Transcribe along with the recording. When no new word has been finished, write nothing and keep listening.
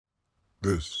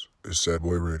This is Sad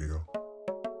Boy Radio.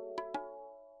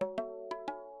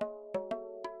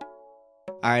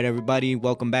 All right, everybody,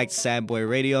 welcome back to Sad Boy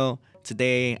Radio.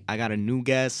 Today, I got a new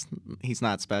guest. He's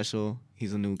not special.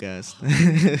 He's a new guest.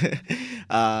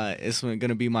 It's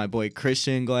gonna be my boy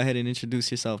Christian. Go ahead and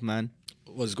introduce yourself, man.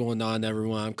 What's going on,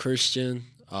 everyone? I'm Christian.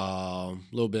 A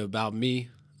little bit about me.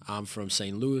 I'm from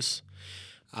St. Louis.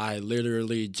 I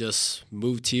literally just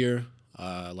moved here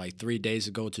like 3 days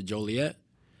ago to Joliet.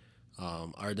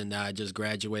 Other than that, I just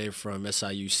graduated from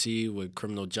SIUC with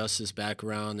criminal justice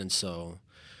background, and so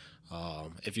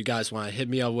if you guys want to hit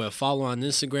me up with a follow on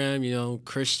Instagram,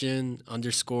 Christian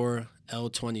underscore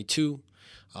L22.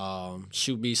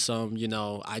 Shoot me some,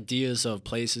 ideas of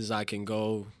places I can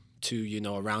go to,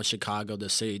 around Chicago, the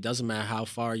city. Doesn't matter how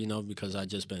far, because I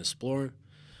just been exploring.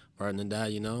 Other than that,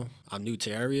 I'm new to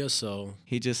the area, so.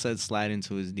 He just said slide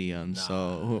into his DM. Nah,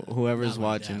 so whoever's not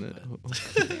like watching,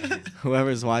 that,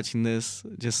 whoever's watching this,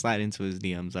 just slide into his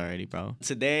DMs already, bro.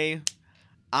 Today,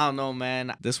 I don't know,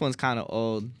 man. This one's kind of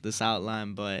old, this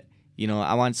outline, but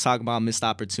I want to talk about missed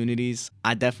opportunities.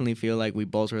 I definitely feel like we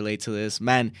both relate to this,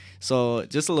 man. So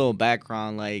just a little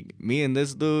background, like me and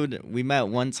this dude, we met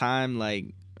one time, like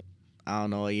I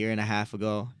don't know, a year and a half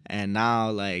ago, and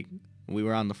now like we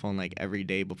were on the phone like every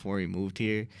day before we moved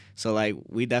here. So like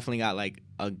we definitely got like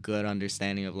a good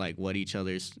understanding of like what each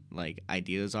other's like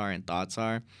ideas are and thoughts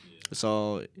are.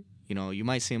 So you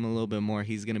might see him a little bit more.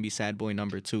 He's going to be sad boy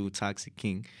number 2, Toxic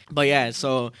King. But yeah,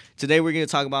 so today we're going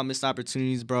to talk about missed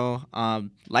opportunities, bro.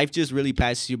 Life just really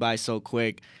passes you by so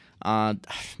quick.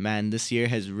 Man, this year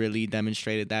has really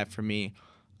demonstrated that for me.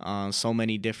 So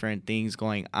many different things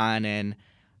going on, and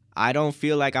I don't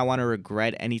feel like I want to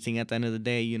regret anything at the end of the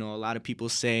day. A lot of people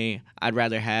say I'd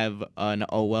rather have an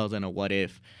oh well than a what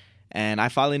if. And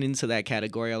I've fallen into that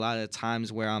category a lot of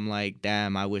times where I'm like,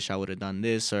 damn, I wish I would have done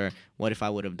this, or what if I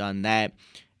would have done that?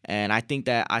 And I think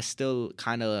that I still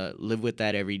kind of live with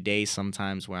that every day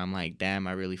sometimes where I'm like, damn,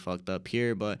 I really fucked up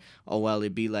here, but oh well,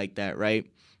 it'd be like that, right?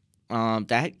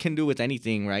 That can do with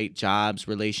anything, right? Jobs,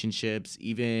 relationships,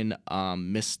 even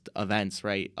missed events,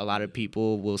 right? A lot of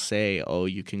people will say, oh,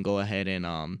 you can go ahead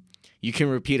and you can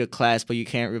repeat a class, but you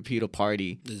can't repeat a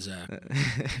party. Exactly.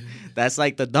 That's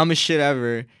like the dumbest shit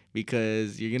ever,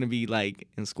 because you're going to be like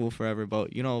in school forever,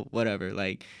 but whatever.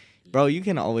 Like, bro, you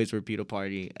can always repeat a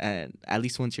party at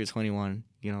least once you're 21.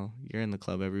 You're in the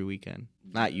club every weekend.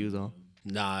 Not you, though.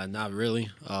 Nah, not really.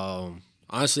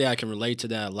 Honestly, I can relate to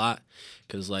that a lot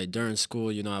because, like, during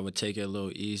school, I would take it a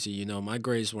little easy. My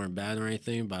grades weren't bad or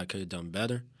anything, but I could have done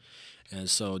better. And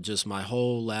so just my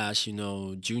whole last,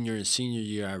 junior and senior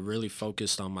year, I really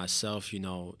focused on myself,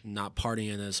 not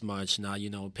partying as much, not,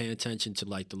 paying attention to,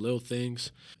 like, the little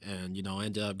things. And,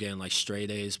 ended up getting, like,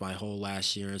 straight A's my whole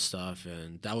last year and stuff.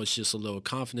 And that was just a little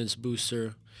confidence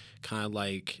booster. Kind of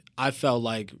like, I felt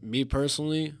like, me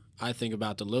personally, I think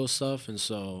about the little stuff. And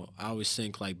so I always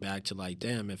think, like, back to, like,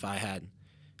 damn, if I had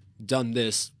done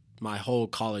this my whole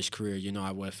college career,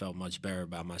 I would have felt much better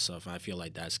about myself. I feel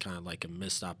like that's kind of like a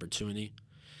missed opportunity.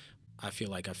 I feel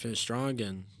like I finished strong,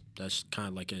 and that's kind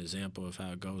of like an example of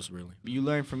how it goes, really. You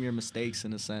learn from your mistakes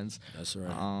in a sense. That's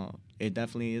right. It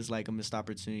definitely is like a missed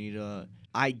opportunity to,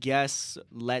 I guess,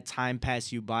 let time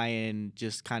pass you by and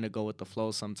just kind of go with the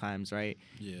flow sometimes, right?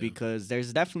 Yeah. Because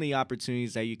there's definitely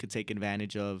opportunities that you could take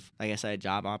advantage of. Like I said,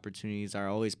 job opportunities are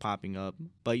always popping up.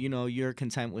 But, you're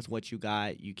content with what you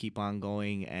got. You keep on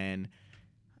going. And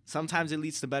sometimes it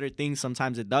leads to better things.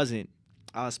 Sometimes it doesn't.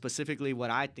 Specifically, what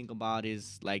I think about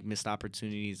is like missed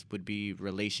opportunities would be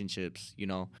relationships.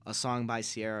 A song by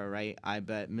Sierra, right? I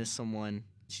bet miss someone.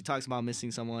 She talks about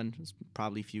missing someone. It's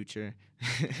probably Future.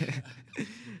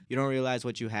 You don't realize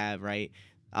what you have, right?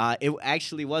 It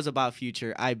actually was about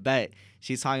Future. I bet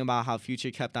she's talking about how Future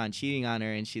kept on cheating on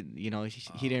her, and he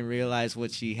didn't realize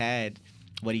what he had.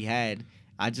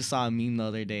 I just saw a meme the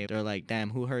other day. They're like, damn,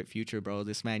 who hurt Future, bro?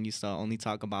 This man used to only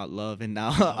talk about love, and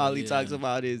now all he talks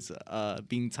about is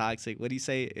being toxic. What do you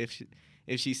say?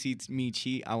 If she sees me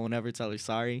cheat, I will never tell her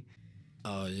sorry.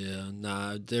 Oh, yeah.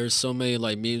 Nah, there's so many,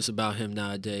 like, memes about him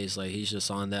nowadays. Like, he's just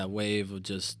on that wave of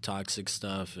just toxic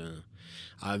stuff. And,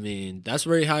 I mean, that's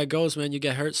really how it goes, man. You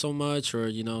get hurt so much,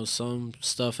 or, some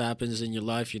stuff happens in your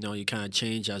life, you kind of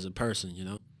change as a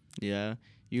person. Yeah.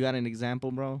 You got an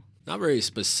example, bro? Not very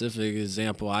specific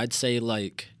example. I'd say,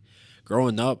 like,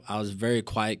 growing up, I was a very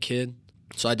quiet kid.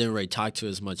 So I didn't really talk to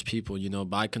as much people,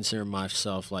 but I consider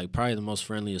myself like probably the most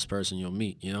friendliest person you'll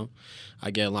meet,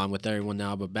 I get along with everyone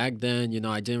now, but back then,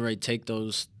 I didn't really take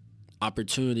those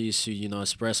opportunities to,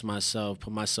 express myself,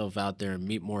 put myself out there and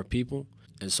meet more people.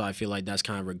 And so I feel like that's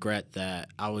kind of regret that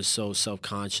I was so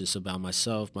self-conscious about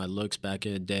myself, my looks back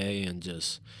in the day, and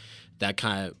just that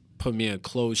kind of put me in a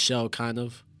closed shell, kind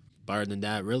of. But other than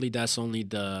that, really, that's only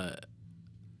the.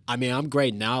 I mean, I'm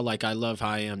great now. Like, I love how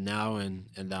I am now, and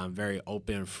I'm very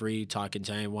open and free talking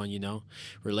to anyone,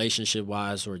 relationship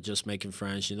wise or just making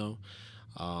friends,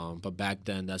 But back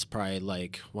then, that's probably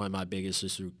like one of my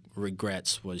biggest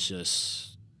regrets was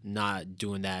just not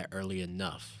doing that early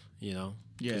enough,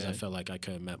 because I Yeah. felt like I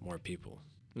could have met more people.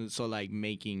 So like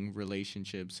making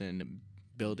relationships and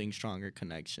building stronger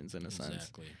connections in a sense.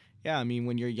 Exactly. Yeah, I mean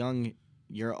when you're young,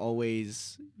 you're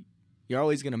always you're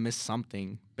always gonna miss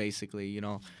something. Basically,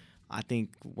 I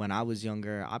think when I was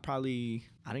younger, I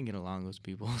didn't get along with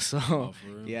people. So Oh, for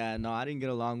real? yeah, no, I didn't get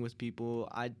along with people.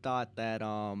 I thought that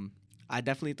I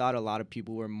definitely thought a lot of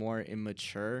people were more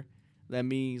immature than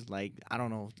me. Like I don't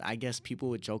know. I guess people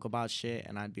would joke about shit,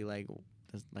 and I'd be like.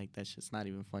 That shit's not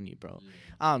even funny, bro. Yeah.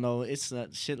 I don't know. It's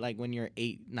shit like when you're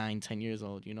 8, 9, 10 years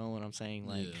old. You know what I'm saying?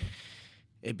 Like Yeah.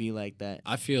 it'd be like that.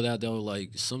 I feel that though,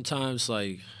 like sometimes,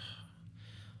 like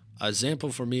an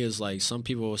example for me is like some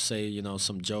people will say,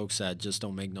 some jokes that just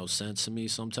don't make no sense to me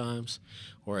sometimes,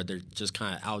 or they're just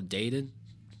kind of outdated.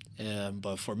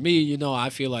 But for me, I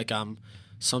feel like I'm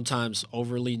sometimes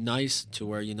overly nice to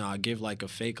where I give like a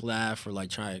fake laugh or like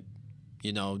try to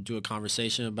do a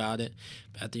conversation about it.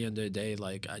 But at the end of the day,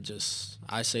 like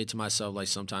I say to myself, like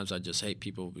sometimes I just hate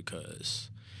people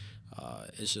because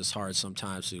it's just hard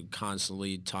sometimes to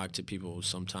constantly talk to people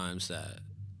sometimes that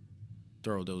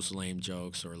throw those lame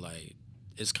jokes or like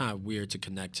it's kind of weird to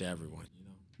connect to everyone.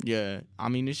 Yeah, I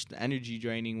mean it's energy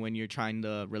draining when you're trying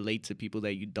to relate to people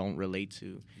that you don't relate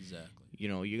to. Exactly.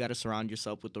 You got to surround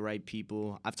yourself with the right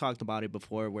people. I've talked about it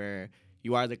before where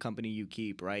you are the company you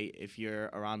keep, right? If you're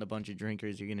around a bunch of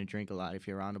drinkers, you're going to drink a lot. If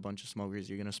you're around a bunch of smokers,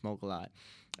 you're going to smoke a lot.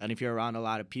 And if you're around a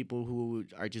lot of people who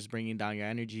are just bringing down your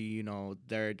energy,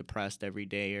 they're depressed every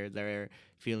day or they're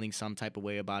feeling some type of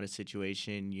way about a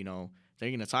situation, they're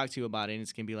going to talk to you about it and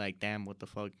it's going to be like, damn, what the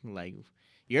fuck? Like,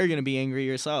 you're going to be angry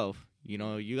yourself. You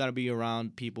got to be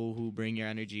around people who bring your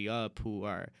energy up, who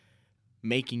are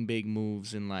making big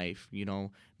moves in life,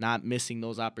 not missing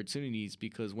those opportunities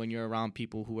because when you're around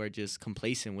people who are just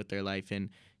complacent with their life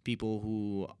and people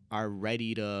who are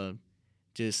ready to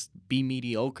just be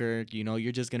mediocre,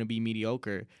 you're just going to be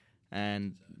mediocre.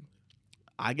 And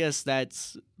I guess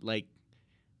that's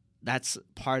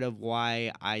part of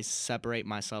why I separate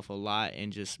myself a lot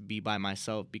and just be by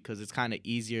myself because it's kind of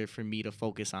easier for me to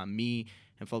focus on me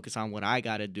and focus on what I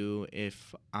got to do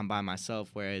if I'm by myself.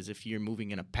 Whereas if you're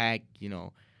moving in a pack, you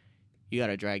got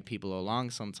to drag people along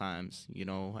sometimes,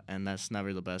 and that's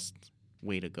never the best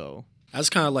way to go. That's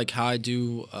kind of like how I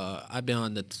do. I've been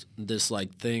on this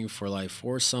like thing for like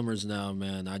 4 summers now,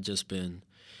 man. I just been,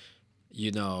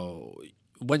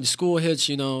 when school hits,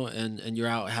 and you're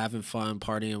out having fun,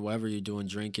 partying, whatever you're doing,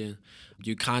 drinking,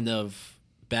 you kind of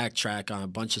backtrack on a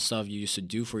bunch of stuff you used to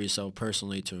do for yourself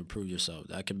personally to improve yourself.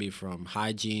 That could be from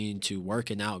hygiene to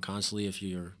working out constantly if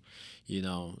you're,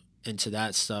 into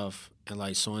that stuff. And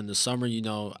like, so in the summer,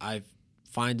 I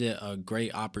find it a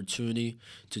great opportunity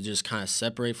to just kind of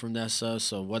separate from that stuff.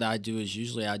 So what I do is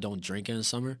usually I don't drink in the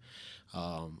summer.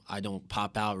 I don't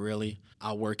pop out really.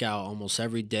 I work out almost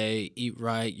every day, eat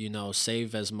right,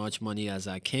 save as much money as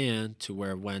I can to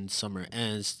where when summer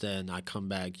ends, then I come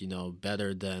back,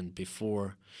 better than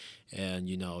before and,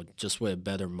 just with a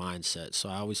better mindset. So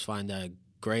I always find that a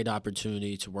great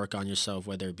opportunity to work on yourself,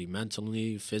 whether it be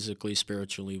mentally, physically,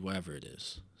 spiritually, whatever it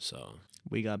is. So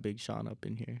we got Big Sean up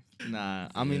in here. Nah,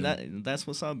 I mean that's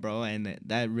what's up, bro, and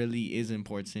that really is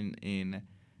important in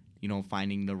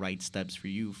finding the right steps for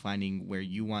you, finding where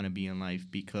you want to be in life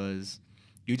because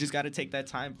you just got to take that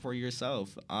time for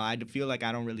yourself. I feel like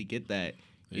I don't really get that.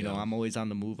 I'm always on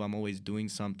the move. I'm always doing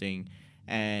something,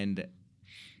 and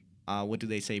what do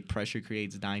they say? Pressure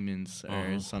creates diamonds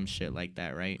or some shit like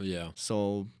that, right? Yeah.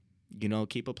 So,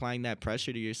 keep applying that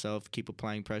pressure to yourself. Keep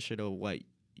applying pressure to what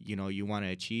you want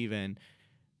to achieve, and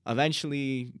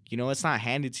eventually, it's not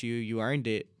handed to you. You earned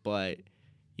it, but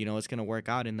it's gonna work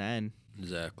out in the end.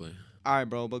 Exactly. All right,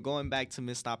 bro. But going back to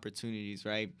missed opportunities,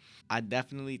 right? I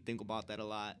definitely think about that a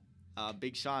lot.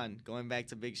 Big Sean, going back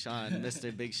to Big Sean,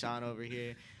 Mr. Big Sean over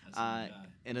here.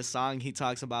 In a song, he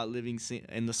talks about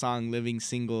in the song "Living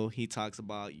Single." He talks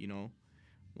about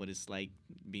what it's like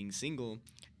being single,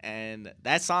 and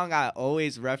that song I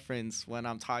always reference when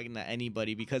I'm talking to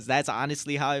anybody because that's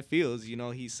honestly how it feels.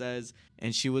 He says,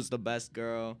 "And she was the best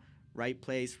girl, right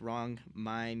place, wrong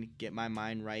mind. Get my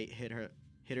mind right, hit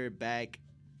her back."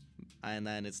 And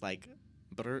then it's like,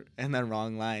 and then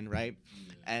wrong line, right?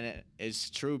 Yeah. And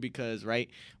it's true because, right,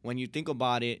 when you think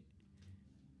about it,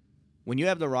 when you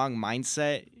have the wrong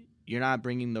mindset, you're not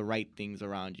bringing the right things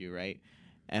around you, right?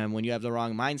 And when you have the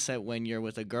wrong mindset, when you're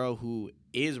with a girl who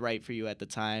is right for you at the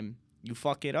time, you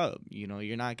fuck it up. You know,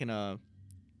 you're not gonna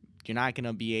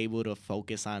be able to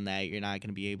focus on that. You're not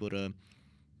gonna be able to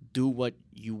do what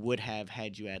you would have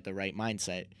had you at the right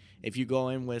mindset. If you go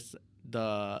in with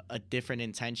a different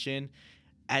intention,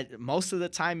 at most of the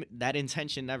time that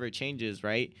intention never changes,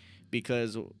 right?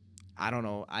 Because I don't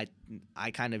know,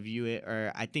 I kind of view it,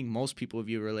 or I think most people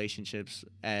view relationships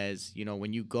as, you know,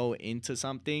 when you go into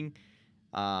something,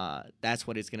 that's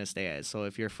what it's gonna stay as. So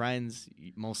if you're friends,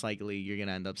 most likely you're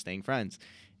gonna end up staying friends.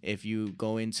 If you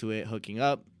go into it hooking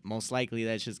up, most likely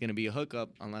that's just gonna be a hookup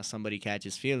unless somebody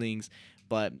catches feelings.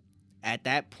 But at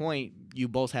that point, you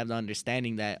both have the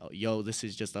understanding that, yo, this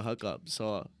is just a hookup.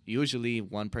 So usually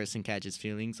one person catches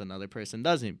feelings, another person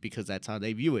doesn't, because that's how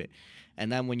they view it.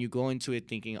 And then when you go into it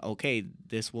thinking, okay,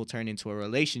 this will turn into a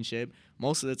relationship,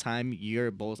 most of the time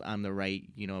you're both on the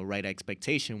right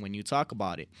expectation when you talk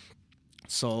about it.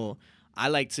 So I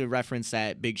like to reference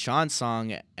that Big Sean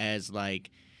song as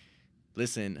like,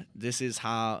 listen, this is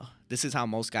how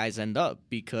most guys end up,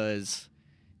 because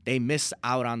they miss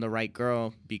out on the right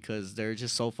girl because they're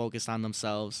just so focused on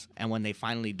themselves. And when they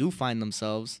finally do find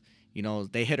themselves, you know,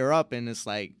 they hit her up and it's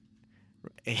like,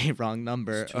 hey, wrong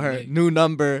number, or late. new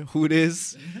number, who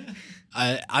this?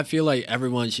 I feel like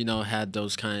everyone's, you know, had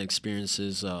those kind of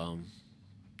experiences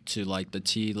to like the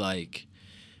T, like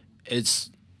it's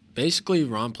basically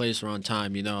wrong place, wrong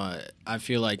time. You know, I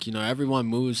feel like, you know, everyone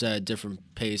moves at a different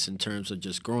pace in terms of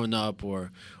just growing up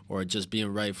or just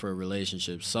being right for a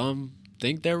relationship. Some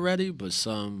think they're ready, but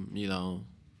some, you know,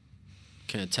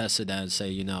 can attest to that and say,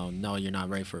 you know, no, you're not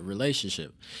ready for a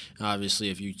relationship. Obviously,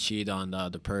 if you cheat on the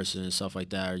other person and stuff like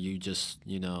that, or you just,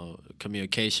 you know,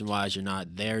 communication wise, you're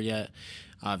not there yet.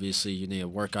 Obviously, you need to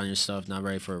work on your stuff, not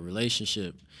ready for a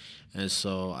relationship. And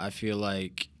so I feel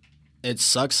like it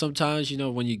sucks sometimes, you know,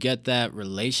 when you get that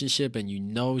relationship and you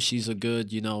know she's a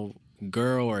good, you know,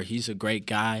 girl or he's a great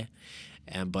guy,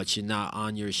 but you're not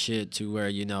on your shit to where,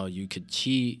 you know, you could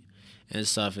cheat and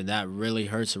stuff, and that really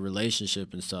hurts a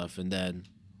relationship and stuff. And then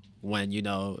when, you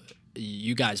know,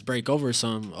 you guys break over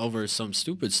some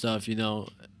stupid stuff, you know,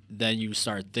 then you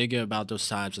start thinking about those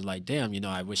times and like, damn, you know,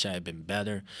 I wish I had been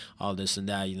better, all this and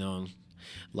that, you know.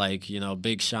 Like, you know,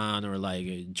 Big Sean or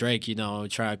like Drake, you know,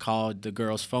 try to call the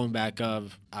girl's phone back up.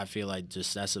 I feel like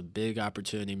just that's a big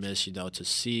opportunity miss, you know, to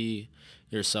see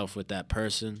yourself with that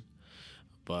person.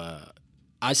 But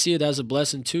I see it as a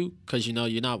blessing too, because, you know,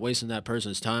 you're not wasting that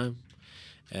person's time.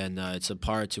 And it's a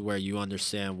part to where you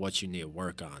understand what you need to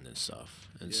work on and stuff.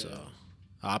 And so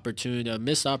a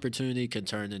missed opportunity can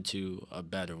turn into a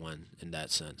better one in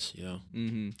that sense, you know?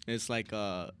 Mm-hmm. It's like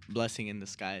a blessing in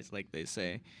disguise, like they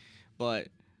say. But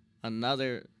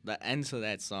the end to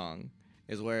that song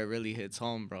is where it really hits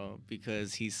home, bro,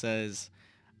 because he says,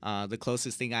 the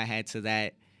closest thing I had to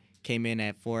that came in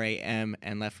at 4 a.m.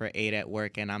 and left for 8 at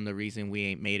work, and I'm the reason we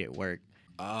ain't made it work.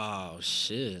 Oh,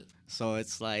 shit. So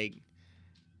it's like,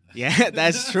 yeah,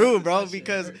 that's true, bro,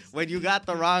 because when you got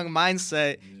the wrong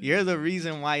mindset, you're the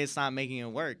reason why it's not making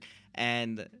it work.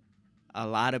 And a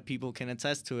lot of people can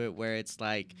attest to it, where it's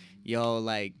like, yo,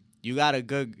 like, you got a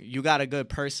good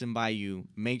person by you.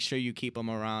 Make sure you keep them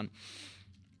around.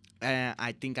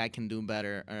 I think I can do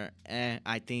better. Or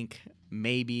I think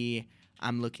maybe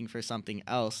I'm looking for something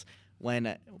else,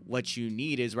 when what you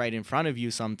need is right in front of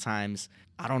you sometimes.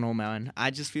 I don't know, man.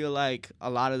 I just feel like a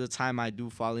lot of the time I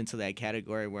do fall into that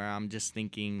category where I'm just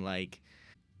thinking like,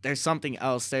 there's something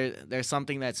else. There's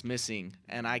something that's missing,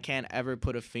 and I can't ever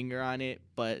put a finger on it.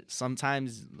 But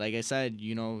sometimes, like I said,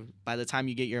 you know, by the time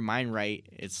you get your mind right,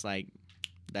 it's like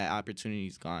that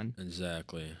opportunity's gone.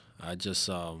 Exactly. I just,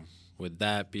 with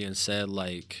that being said,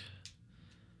 like,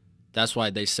 that's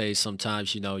why they say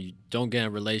sometimes, you know, you don't get in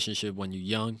a relationship when you're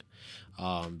young,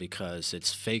 because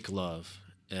it's fake love.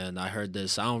 And I heard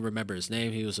this, I don't remember his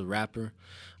name, he was a rapper,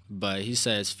 but he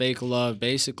says fake love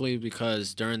basically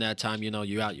because during that time, you know,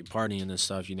 you're out, you're partying and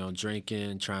stuff, you know,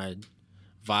 drinking, trying to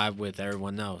vibe with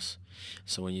everyone else.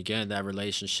 So when you get in that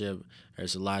relationship,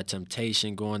 there's a lot of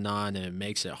temptation going on, and it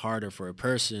makes it harder for a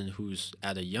person who's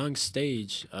at a young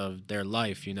stage of their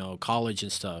life, you know, college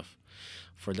and stuff,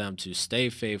 for them to stay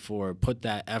faithful or put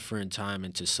that effort and time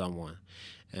into someone.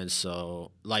 And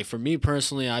so, like, for me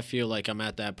personally, I feel like I'm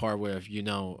at that part where, you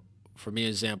know, for me,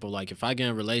 example, like, if I get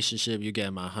in a relationship, you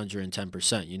get my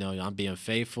 110%. You know, I'm being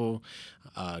faithful,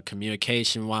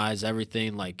 communication-wise,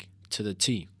 everything, like, to the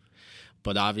T.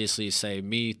 But obviously, say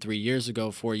me 3 years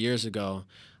ago, 4 years ago,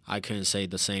 I couldn't say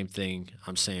the same thing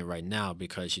I'm saying right now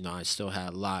because, you know, I still had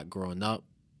a lot growing up.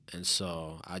 And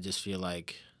so I just feel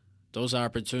like those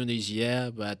opportunities, yeah,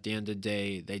 but at the end of the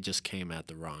day, they just came at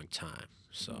the wrong time.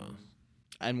 So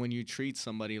And when you treat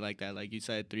somebody like that, like you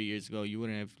said 3 years ago, you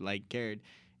wouldn't have like cared.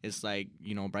 It's like,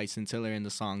 you know, Bryson Tiller in the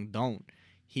song Don't.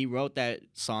 He wrote that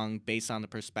song based on the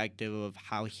perspective of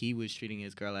how he was treating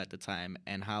his girl at the time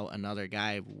and how another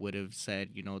guy would have said,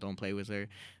 you know, don't play with her.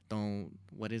 Don't,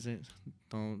 what is it?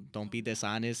 Don't be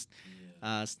dishonest.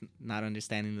 Not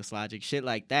understanding this logic, shit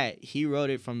like that. He wrote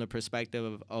it from the perspective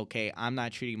of, okay, I'm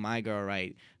not treating my girl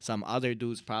right. Some other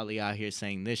dude's probably out here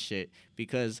saying this shit,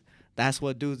 because that's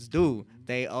what dudes do.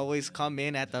 They always come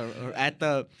in at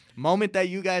the moment that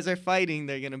you guys are fighting.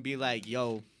 They're gonna be like,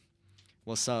 yo,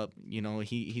 what's up? You know,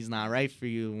 he's not right for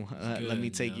you. Let me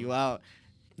take you out.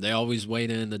 They always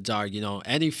waiting in the dark. You know,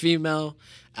 any female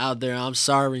out there, I'm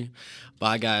sorry, but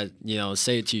I got, you know,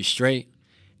 say it to you straight.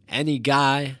 Any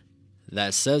guy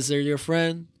that says they're your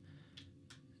friend,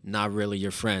 not really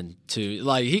your friend. To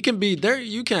like, he can be there.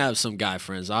 You can have some guy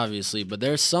friends, obviously, but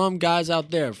there's some guys out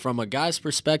there. From a guy's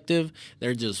perspective,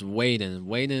 they're just waiting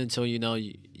until, you know,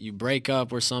 you break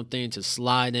up or something to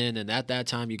slide in, and at that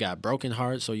time you got broken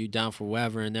heart, so you down for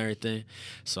whatever and everything.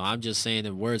 So I'm just saying,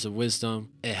 in words of wisdom,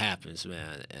 it happens,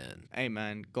 man. And hey,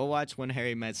 man, go watch When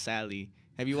Harry Met Sally.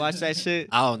 Have you watched that shit?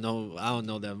 I don't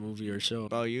know that movie or show.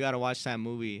 Bro, you gotta watch that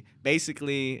movie.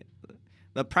 Basically,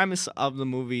 the premise of the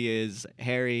movie is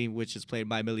Harry, which is played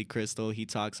by Billy Crystal, he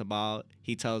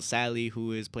tells Sally,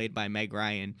 who is played by Meg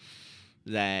Ryan,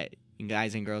 that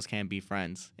guys and girls can't be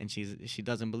friends. And she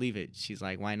doesn't believe it. She's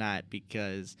like, why not?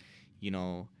 Because, you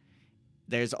know,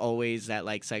 there's always that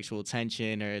like sexual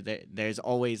tension, or there's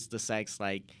always the sex,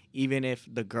 like even if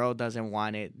the girl doesn't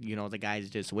want it, you know, the guy's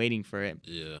just waiting for it.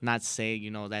 Yeah. Not to say,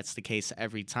 you know, that's the case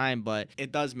every time, but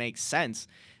it does make sense,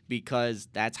 because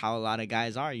that's how a lot of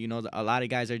guys are. You know, a lot of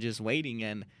guys are just waiting,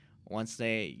 and once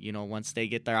they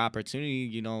get their opportunity,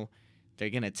 you know, they're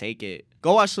gonna take it.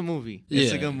 Go watch the movie.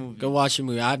 It's a good movie. Go watch the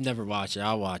movie. I've never watched it.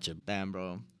 I'll watch it. Damn,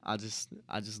 bro. I just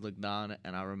looked down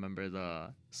and I remember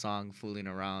the song "Fooling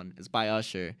Around." It's by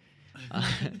Usher.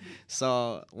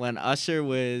 So when Usher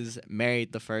was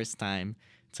married the first time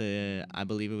to, I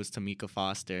believe it was Tamika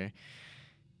Foster.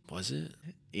 Was it?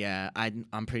 Yeah,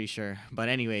 I'm pretty sure. But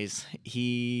anyways,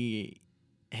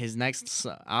 his next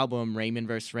album, Raymond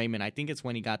vs. Raymond, I think it's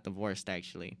when he got divorced,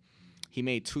 actually. He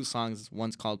made 2 songs.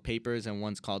 One's called Papers and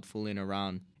one's called Fooling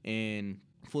Around. In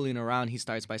Fooling Around, he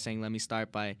starts by saying, let me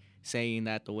start by saying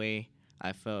that the way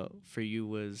I felt for you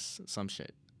was some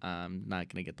shit. I'm not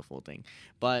going to get the full thing.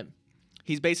 But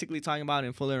he's basically talking about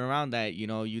in Fooling Around that, you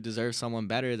know, you deserve someone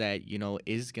better that, you know,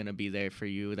 is going to be there for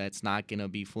you, that's not going to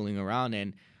be fooling around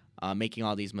and making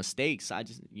all these mistakes.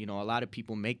 You know, a lot of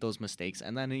people make those mistakes.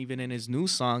 And then even in his new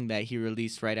song that he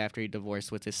released right after he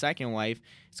divorced with his second wife,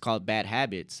 it's called Bad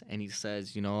Habits. And he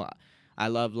says, you know, I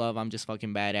love love, I'm just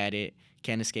fucking bad at it.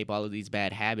 Can't escape all of these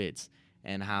bad habits.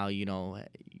 And how, you know,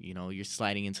 you're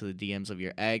sliding into the DMs of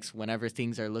your ex whenever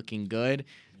things are looking good.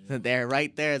 Yeah. They're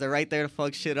right there to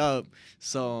fuck shit up.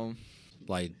 So,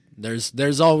 like,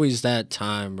 there's always that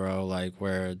time, bro, like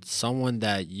where someone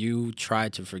that you try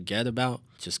to forget about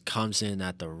just comes in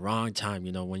at the wrong time,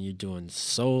 you know, when you're doing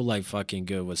so like fucking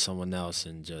good with someone else,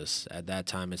 and just at that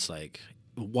time it's like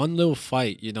one little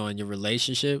fight, you know, in your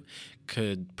relationship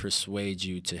could persuade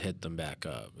you to hit them back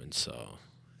up. And so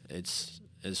it's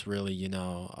really, you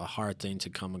know, a hard thing to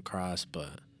come across,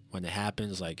 but when it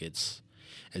happens, like it's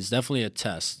definitely a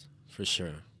test for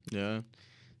sure. Yeah.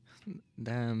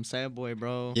 Damn, sad boy,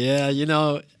 bro. Yeah, you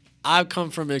know, I've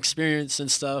come from experience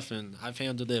and stuff, and I've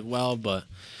handled it well. But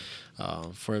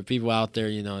for people out there,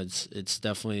 you know, it's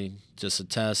definitely just a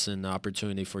test and an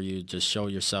opportunity for you to just show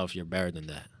yourself you're better than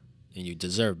that, and you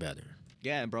deserve better.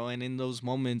 Yeah, bro. And in those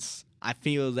moments, I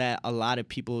feel that a lot of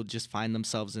people just find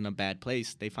themselves in a bad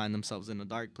place. They find themselves in a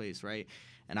dark place, right?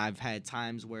 And I've had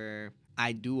times where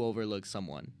I do overlook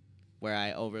someone, where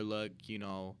I overlook, you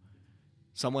know,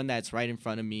 someone that's right in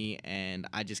front of me, and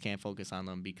I just can't focus on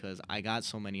them because I got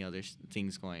so many other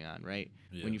things going on, right?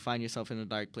 Yeah. When you find yourself in a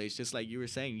dark place, just like you were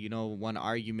saying, you know, one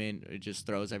argument, it just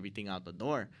throws everything out the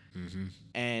door. Mm-hmm.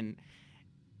 And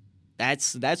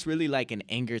that's really like an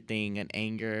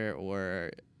anger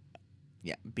or,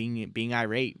 yeah, being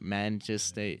irate, man.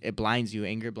 Just it blinds you.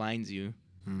 Anger blinds you.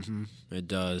 Mm-hmm. It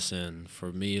does. And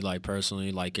for me, like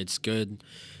personally, like it's good,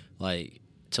 like,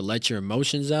 to let your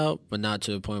emotions out, but not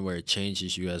to the point where it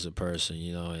changes you as a person,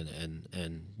 you know,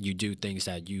 and you do things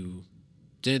that you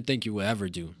didn't think you would ever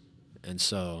do. And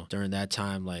so during that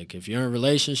time, like if you're in a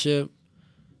relationship,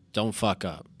 don't fuck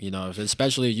up, you know,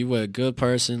 especially if you were a good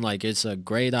person, like it's a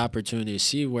great opportunity to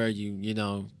see where you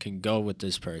know, can go with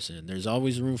this person. There's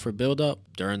always room for build up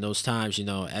during those times, you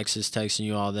know, exes texting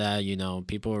you, all that, you know,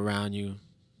 people around you,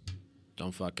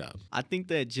 don't fuck up. I think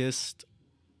that just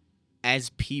as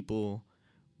people,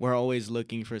 we're always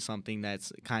looking for something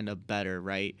that's kind of better,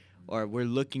 right? Or we're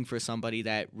looking for somebody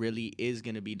that really is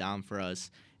going to be down for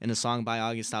us. In a song by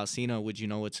August Alsina, Would You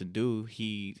Know What to Do?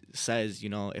 He says,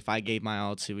 if I gave my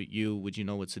all to you, would you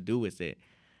know what to do with it?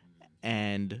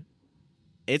 And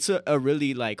it's a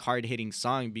really like hard hitting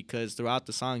song because throughout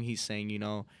the song he's saying,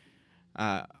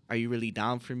 are you really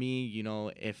down for me?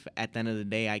 If at the end of the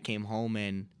day I came home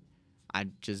and I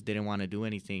just didn't want to do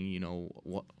anything,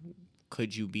 what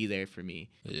could you be there for me?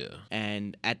 Yeah.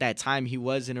 And at that time he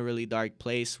was in a really dark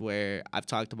place where I've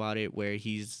talked about it, where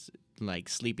he's like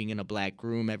sleeping in a black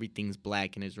room, everything's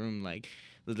black in his room. Like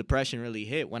the depression really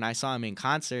hit. When I saw him in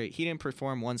concert, he didn't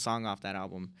perform one song off that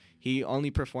album. He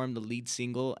only performed the lead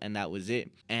single and that was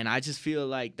it. And I just feel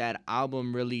like that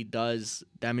album really does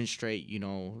demonstrate,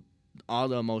 all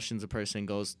the emotions a person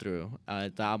goes through.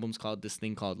 The album's called This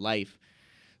Thing Called Life.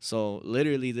 So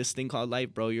literally this thing called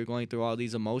life, bro, you're going through all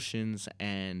these emotions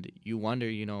and you wonder,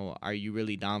 are you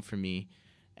really down for me?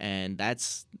 And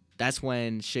that's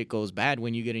when shit goes bad,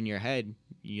 when you get in your head,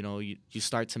 you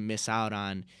start to miss out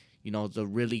on, the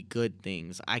really good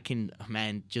things.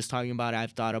 Just talking about it,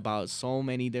 I've thought about so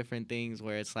many different things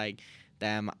where it's like,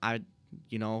 damn, I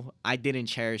didn't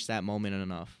cherish that moment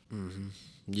enough. Mm-hmm.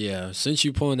 Yeah, since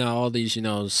you pulling out all these,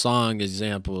 song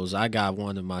examples, I got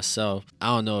one of myself. I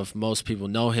don't know if most people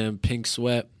know him, Pink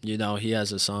Sweat. He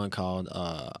has a song called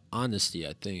Honesty,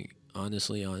 I think.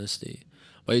 Honestly, Honesty.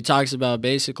 But he talks about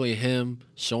basically him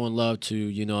showing love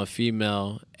to, a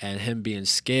female and him being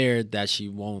scared that she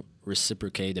won't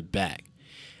reciprocate it back.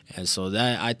 And so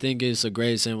that, I think, is a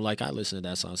great example. Like, I listen to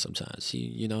that song sometimes.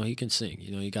 He can sing.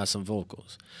 He got some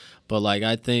vocals. But, like,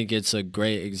 I think it's a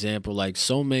great example. Like,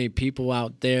 so many people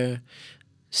out there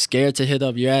scared to hit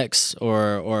up your ex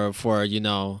or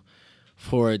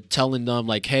for telling them,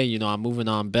 like, hey, I'm moving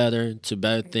on to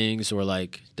better things. Or,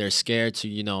 like, they're scared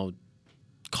to,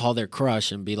 call their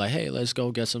crush and be like, hey, let's go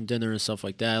get some dinner and stuff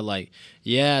like that. Like,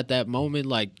 yeah, at that moment,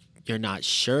 like, you're not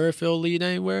sure if it'll lead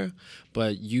anywhere.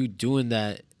 But you doing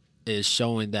that is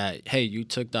showing that, hey, you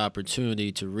took the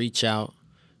opportunity to reach out,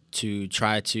 to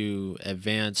try to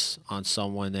advance on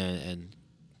someone and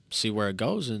see where it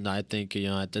goes. And I think,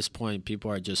 at this point, people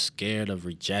are just scared of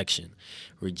rejection.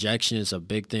 Rejection is a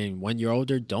big thing. When you're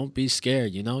older, don't be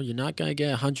scared. You're not going to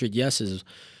get 100 yeses,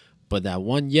 but that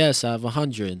one yes out of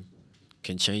 100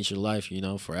 can change your life,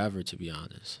 forever, to be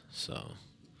honest. So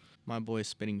My boy's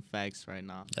spitting facts right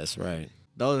now. that's right.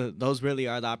 Those really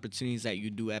are the opportunities that you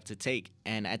do have to take.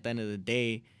 And at the end of the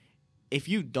day, if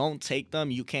you don't take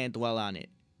them, you can't dwell on it.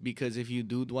 Because if you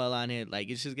do dwell on it, like,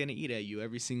 it's just going to eat at you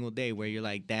every single day where you're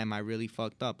like, damn, I really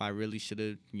fucked up. I really should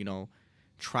have,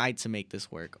 tried to make this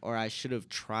work. Or I should have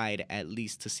tried at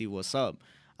least to see what's up.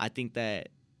 I think that,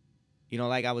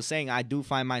 like I was saying, I do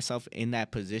find myself in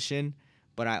that position,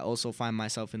 but I also find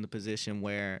myself in the position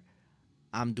where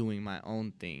I'm doing my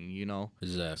own thing,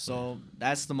 Exactly. So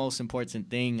that's the most important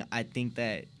thing. I think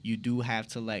that you do have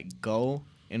to let go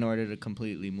in order to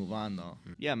completely move on, though.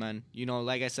 Yeah, man.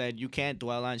 Like I said, you can't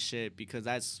dwell on shit because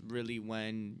that's really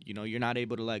when, you're not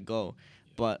able to let go.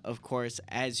 But, of course,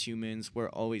 as humans, we're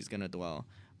always going to dwell.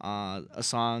 A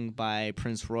song by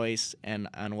Prince Royce and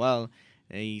Anuel,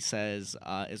 he says,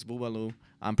 it's Boobaloo.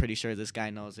 I'm pretty sure this guy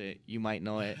knows it. You might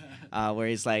know it. Where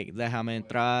he's like, déjame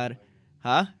entrar.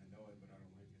 Huh?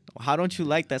 How don't you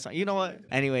like that song? You know what?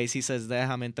 Anyways, he says,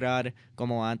 déjame entrar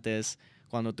como antes,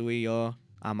 cuando tú y yo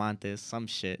amantes, some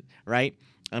shit, right?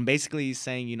 And basically he's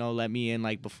saying, let me in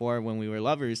like before when we were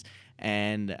lovers,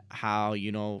 and how,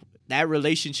 that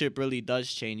relationship really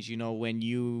does change. When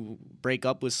you break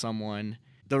up with someone,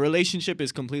 the relationship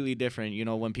is completely different.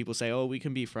 When people say, oh, we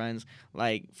can be friends,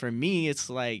 like, for me, it's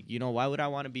like, why would I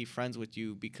want to be friends with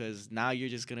you? Because now you're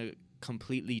just going to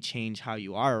completely change how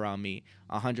you are around me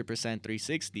 100%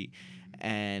 360.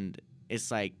 And it's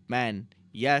like, man,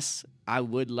 yes, I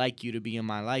would like you to be in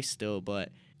my life still, but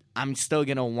I'm still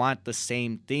gonna want the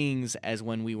same things as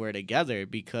when we were together,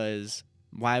 because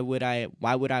why would I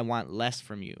want less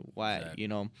from you? Why?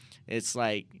 Exactly. It's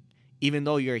like, even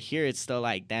though you're here, it's still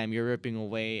like, damn, you're ripping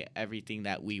away everything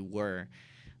that we were.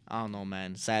 I don't know,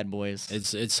 man. Sad boys.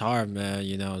 It's hard,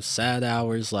 man. Sad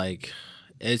hours, like,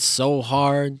 it's so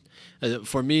hard.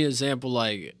 For me, example,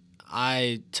 like,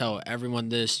 I tell everyone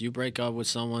this: you break up with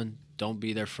someone, don't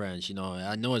be their friends.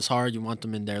 I know it's hard. You want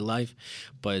them in their life,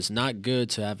 but it's not good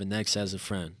to have an ex as a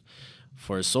friend,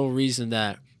 for the sole reason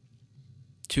that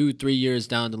 2-3 years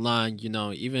down the line,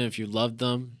 even if you love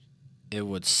them, it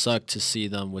would suck to see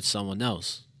them with someone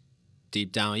else.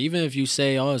 deep down. Even if you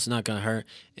say, oh, it's not going to hurt,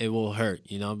 it will hurt,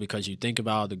 because you think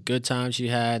about the good times you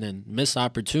had and missed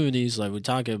opportunities, like we're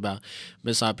talking about,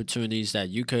 missed opportunities that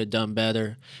you could have done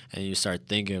better, and you start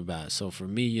thinking about it. So for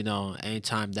me,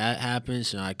 anytime that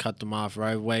happens, I cut them off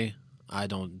right away. I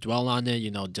don't dwell on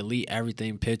it, delete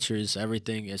everything, pictures,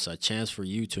 everything. It's a chance for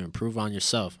you to improve on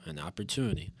yourself, an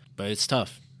opportunity. But it's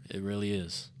tough. It really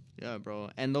is. Yeah, bro.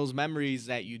 And those memories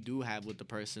that you do have with the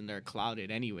person, they're clouded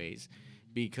anyways,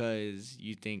 because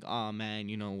you think, oh, man,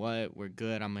 you know what? We're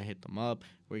good. I'm going to hit them up.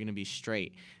 We're going to be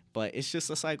straight. But it's just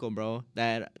a cycle, bro.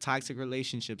 That toxic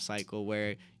relationship cycle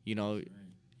where,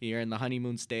 you're in the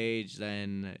honeymoon stage,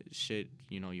 then shit,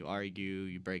 you argue,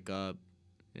 you break up,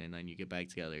 and then you get back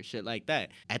together, shit like that.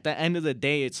 At the end of the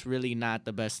day, it's really not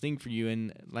the best thing for you.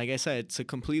 And like I said, to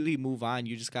completely move on,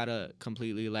 you just got to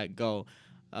completely let go.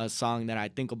 A song that I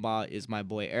think about is my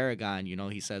boy Aragon.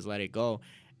 He says, let it go.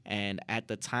 And at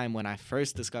the time when I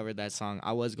first discovered that song,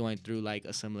 I was going through like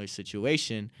a similar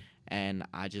situation. And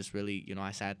I just really,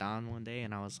 I sat down one day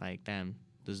and I was like, damn,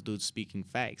 this dude's speaking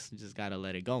facts. You just got to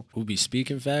let it go. Who be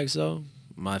speaking facts, though?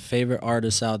 My favorite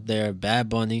artist out there, Bad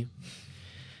Bunny.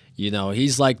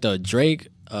 He's like the Drake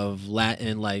of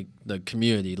Latin, like the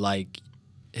community. Like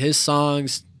his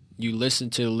songs, you listen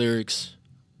to the lyrics,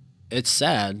 it's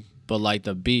sad, but like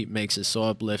the beat makes it so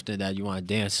uplifting that you want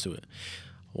to dance to it.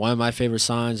 One of my favorite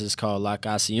songs is called La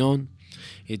Ocasión.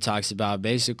 He talks about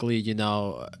basically,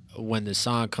 when the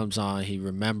song comes on, he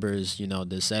remembers,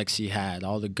 this ex he had,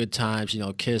 all the good times,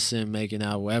 kissing, making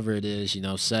out, whatever it is,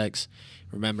 sex.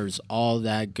 Remembers all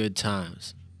that good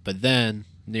times. But then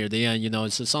near the end,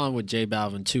 it's a song with J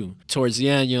Balvin too. Towards the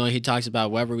end, he talks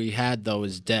about whatever we had though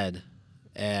is dead.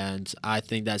 And I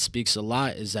think that speaks a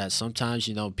lot is that sometimes,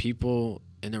 people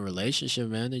in a relationship,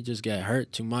 man, they just get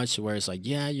hurt too much where it's like,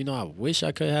 yeah, I wish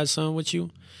I could have had something with you.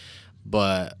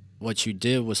 But what you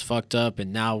did was fucked up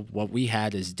and now what we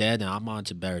had is dead and I'm on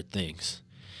to better things.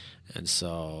 And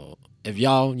so if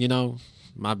y'all,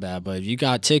 my bad, but if you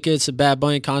got tickets to Bad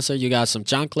Bunny concert, you got some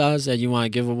chanclas that you want to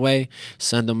give away,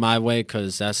 send them my way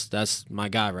because that's my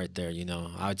guy right there,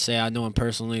 I would say I know him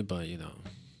personally, but,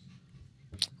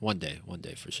 one day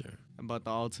for sure. About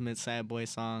the ultimate sad boy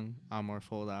song, Amor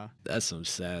Foda. That's some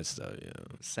sad stuff,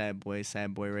 Sad boy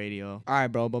radio. All right,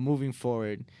 bro, but moving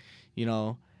forward,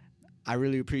 I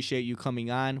really appreciate you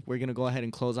coming on. We're going to go ahead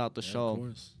and close out the show. Of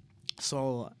course.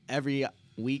 So every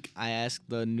week I ask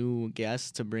the new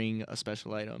guest to bring a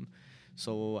special item.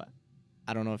 So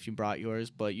I don't know if you brought yours,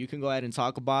 but you can go ahead and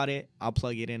talk about it. I'll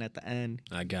plug it in at the end.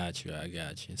 I got you.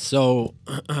 So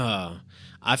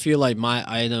I feel like my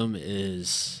item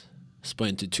is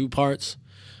split into two parts.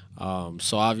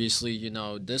 So obviously,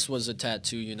 this was a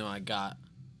tattoo, I got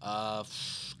a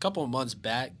couple of months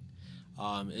back.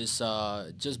 It's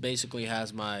just basically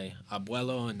has my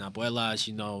abuelo and abuela's,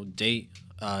 date.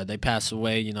 They passed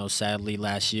away, sadly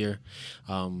last year,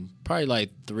 probably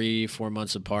like 3-4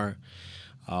 months apart.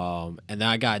 And then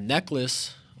I got a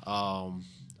necklace of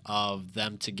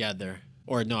them together.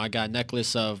 Or no, I got a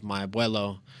necklace of my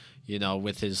abuelo,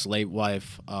 with his late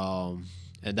wife.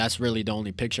 And that's really the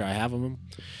only picture I have of him.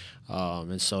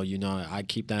 And so, I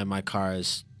keep that in my car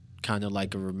as kind of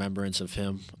like a remembrance of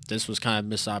him. This was kind of a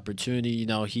missed opportunity.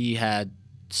 He had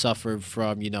suffered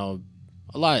from,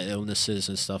 a lot of illnesses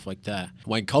and stuff like that.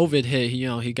 When COVID hit,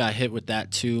 he got hit with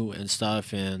that too and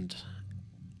stuff. And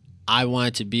I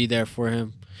wanted to be there for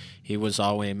him. He was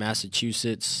all the way in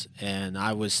Massachusetts, and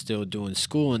I was still doing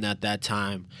schooling at that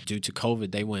time. Due to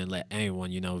COVID, they wouldn't let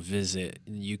anyone, visit.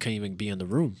 You couldn't even be in the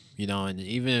room, and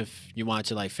even if you wanted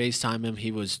to, like, FaceTime him,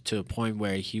 he was to a point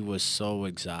where he was so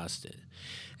exhausted.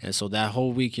 And so that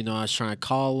whole week, I was trying to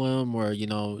call him or,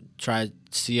 try to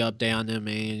see update on him,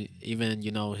 and even,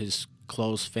 his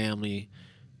close family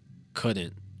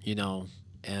couldn't,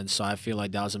 And so I feel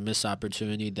like that was a missed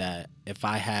opportunity that if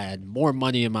I had more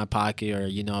money in my pocket or,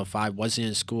 if I wasn't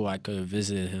in school, I could have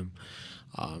visited him.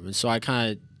 And so I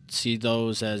kind of see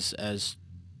those as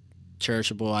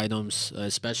cherishable items,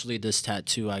 especially this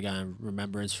tattoo. I got in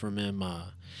remembrance from him.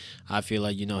 I feel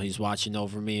like, he's watching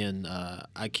over me, and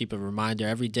I keep a reminder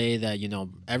every day that,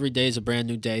 every day is a brand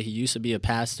new day. He used to be a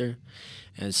pastor,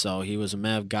 and so he was a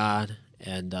man of God,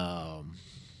 and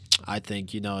I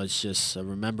think, it's just a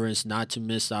remembrance not to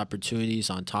miss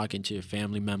opportunities on talking to your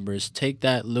family members. Take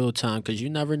that little time because you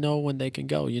never know when they can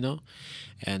go,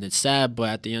 And it's sad, but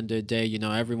at the end of the day,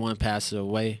 everyone passes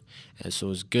away. And so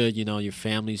it's good, your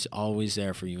family's always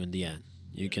there for you in the end.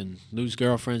 You can lose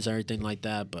girlfriends, everything like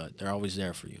that, but they're always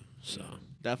there for you. So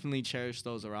definitely cherish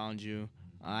those around you.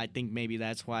 I think maybe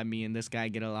that's why me and this guy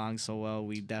get along so well.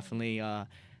 We definitely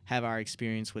have our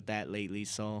experience with that lately.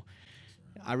 So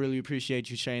I really appreciate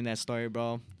you sharing that story,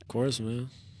 bro. Of course, man.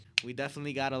 We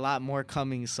definitely got a lot more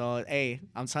coming. So, hey,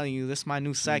 I'm telling you, this is my new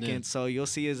in. second. So you'll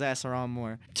see his ass around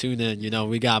more. Tune in.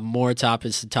 We got more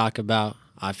topics to talk about.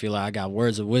 I feel like I got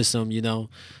words of wisdom,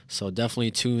 So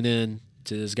definitely tune in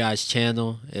to this guy's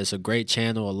channel. It's a great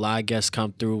channel. A lot of guests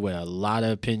come through with a lot of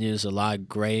opinions, a lot of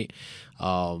great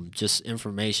just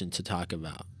information to talk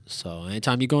about. So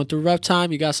anytime you're going through rough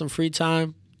time, you got some free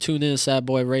time, tune in to Sad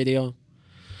Boy Radio.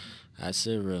 That's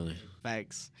it, really.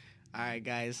 Facts. All right,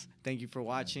 guys. Thank you for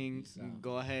watching.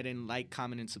 Go ahead and like,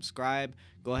 comment, and subscribe.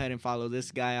 Go ahead and follow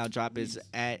this guy. I'll drop his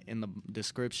 @ in the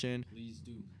description. Please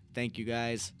do. Thank you,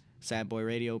 guys. Sad Boy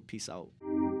Radio. Peace out.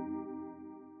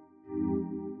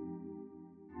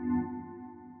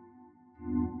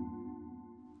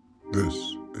 This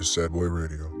is Sad Boy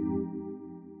Radio.